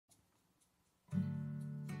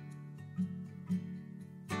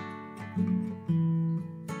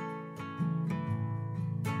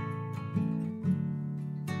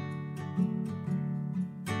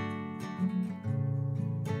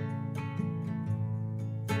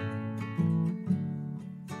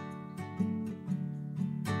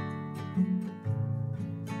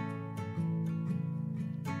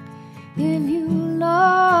If you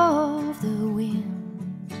love the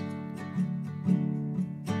wind,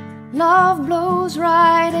 love blows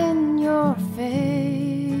right in your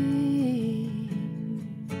face.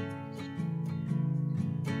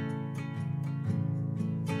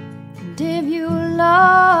 And if you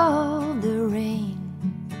love the rain,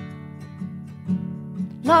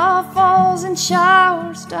 love falls in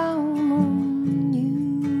showers down on you.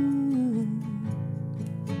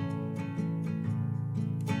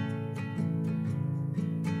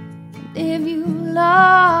 And if you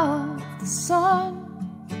love the sun,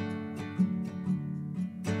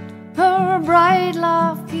 her bright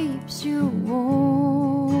love keeps you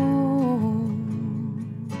warm.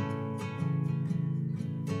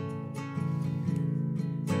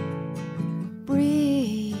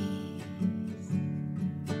 Breathe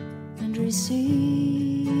and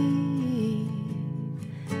receive.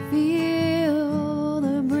 Feel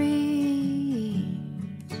the breeze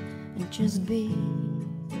and just be.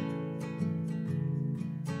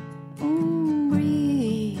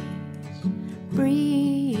 Breathe,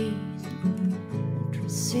 breathe and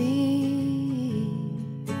receive.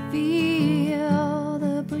 Feel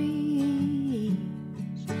the breeze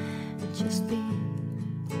and just be.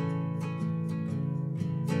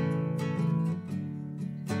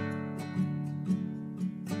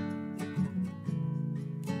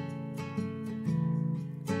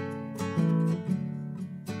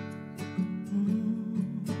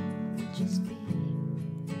 Just be.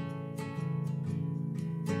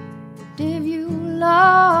 If you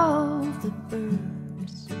love the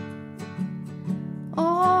birds,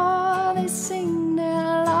 oh, they sing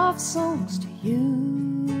their love songs to you.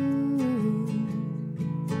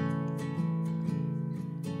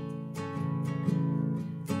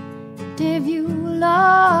 And if you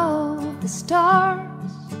love the stars,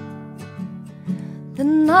 the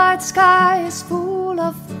night sky is full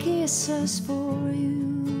of kisses for you.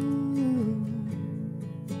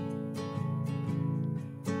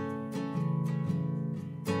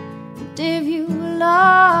 And if you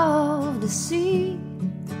love the sea,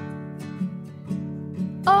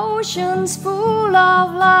 oceans full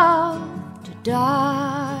of love to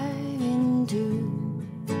dive into.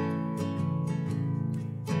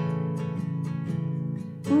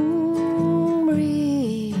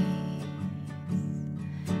 Breathe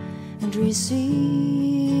and receive.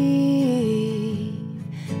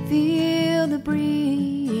 Feel the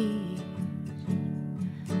breeze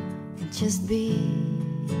and just be.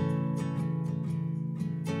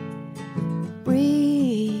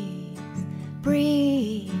 Breathe,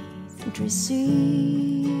 breathe and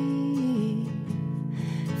receive.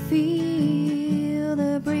 Feel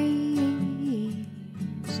the breeze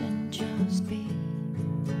and just be.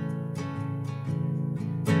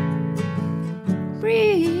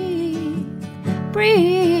 Breathe,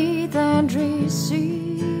 breathe and receive.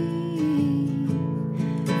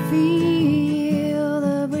 Feel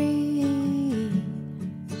the breeze,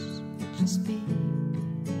 just be.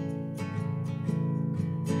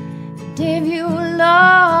 And if you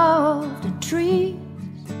love the trees,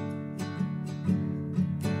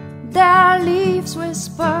 their leaves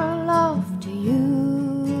whisper love to you.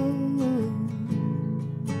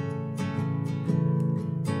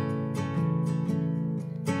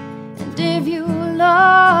 And if you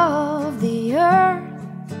love the earth,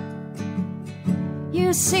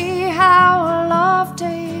 you see how our love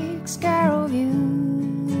takes care of you.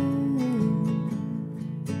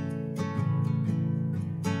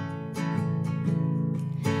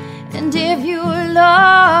 And if you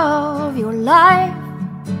love your life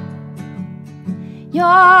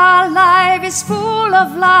is full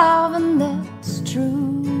of love, and that's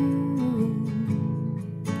true.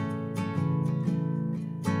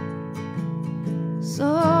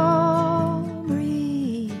 So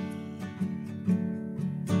breathe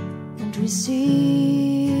and receive.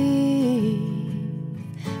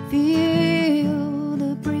 Feel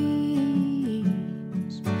the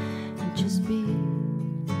breeze and just be.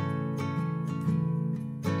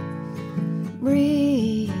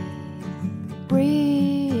 Breathe,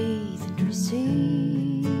 breathe and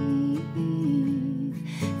receive.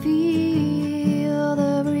 Feel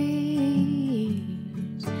the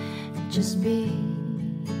breeze and just be.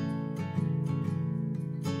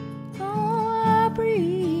 Oh,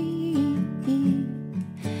 breathe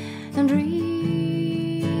and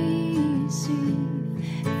receive.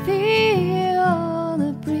 Feel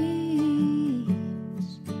the breeze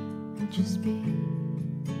and just be.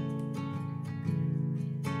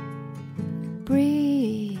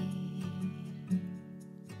 Breathe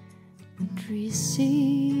and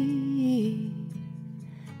receive.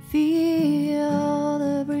 Feel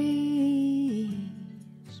the breeze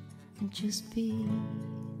and just be.